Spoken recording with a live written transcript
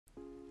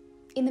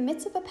In the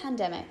midst of a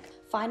pandemic,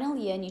 final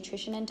year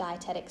nutrition and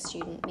dietetics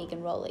student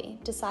Megan Rowley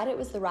decided it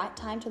was the right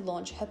time to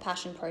launch her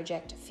passion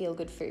project, Feel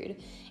Good Food,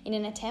 in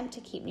an attempt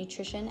to keep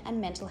nutrition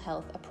and mental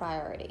health a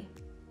priority.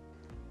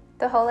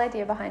 The whole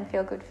idea behind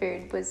Feel Good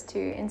Food was to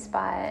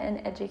inspire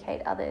and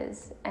educate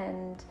others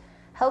and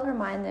help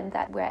remind them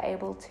that we're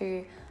able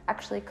to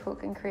actually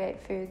cook and create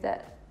food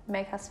that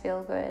make us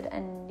feel good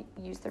and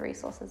use the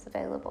resources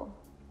available.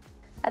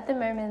 At the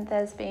moment,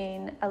 there's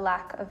been a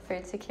lack of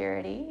food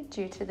security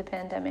due to the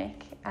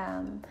pandemic,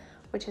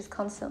 which is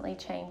constantly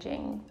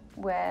changing,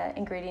 where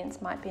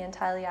ingredients might be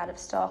entirely out of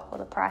stock or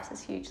the price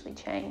has hugely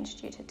changed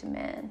due to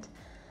demand.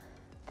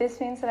 This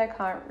means that I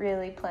can't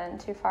really plan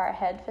too far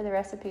ahead for the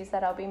recipes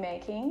that I'll be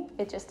making.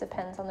 It just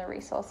depends on the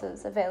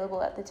resources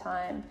available at the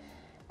time.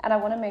 And I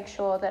want to make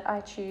sure that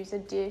I choose a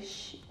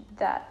dish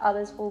that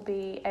others will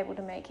be able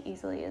to make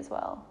easily as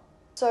well.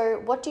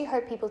 So what do you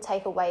hope people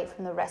take away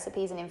from the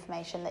recipes and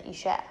information that you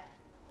share?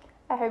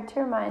 I hope to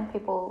remind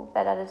people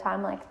that at a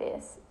time like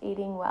this,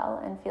 eating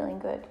well and feeling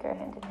good go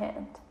hand in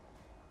hand,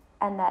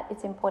 and that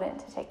it's important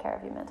to take care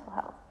of your mental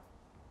health.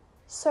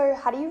 So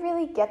how do you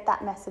really get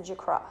that message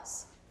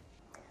across?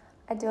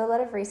 I do a lot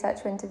of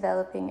research when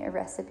developing a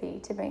recipe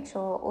to make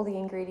sure all the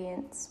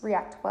ingredients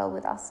react well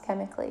with us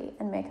chemically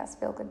and make us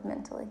feel good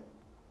mentally.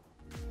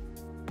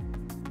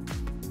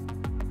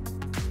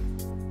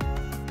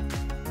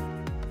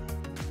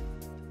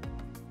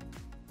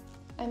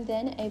 I'm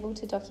then able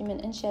to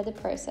document and share the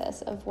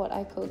process of what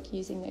I cook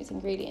using those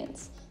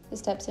ingredients, the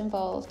steps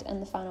involved, and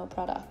the final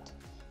product.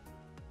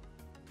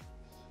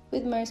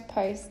 With most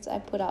posts, I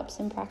put up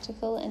some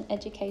practical and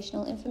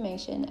educational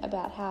information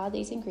about how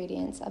these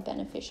ingredients are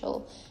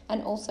beneficial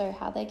and also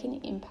how they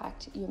can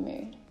impact your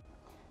mood.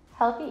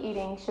 Healthy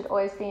eating should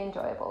always be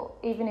enjoyable,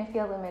 even if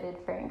you're limited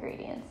for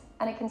ingredients,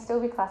 and it can still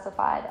be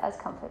classified as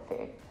comfort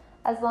food.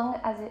 As long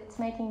as it's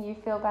making you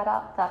feel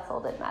better, that's all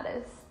that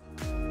matters.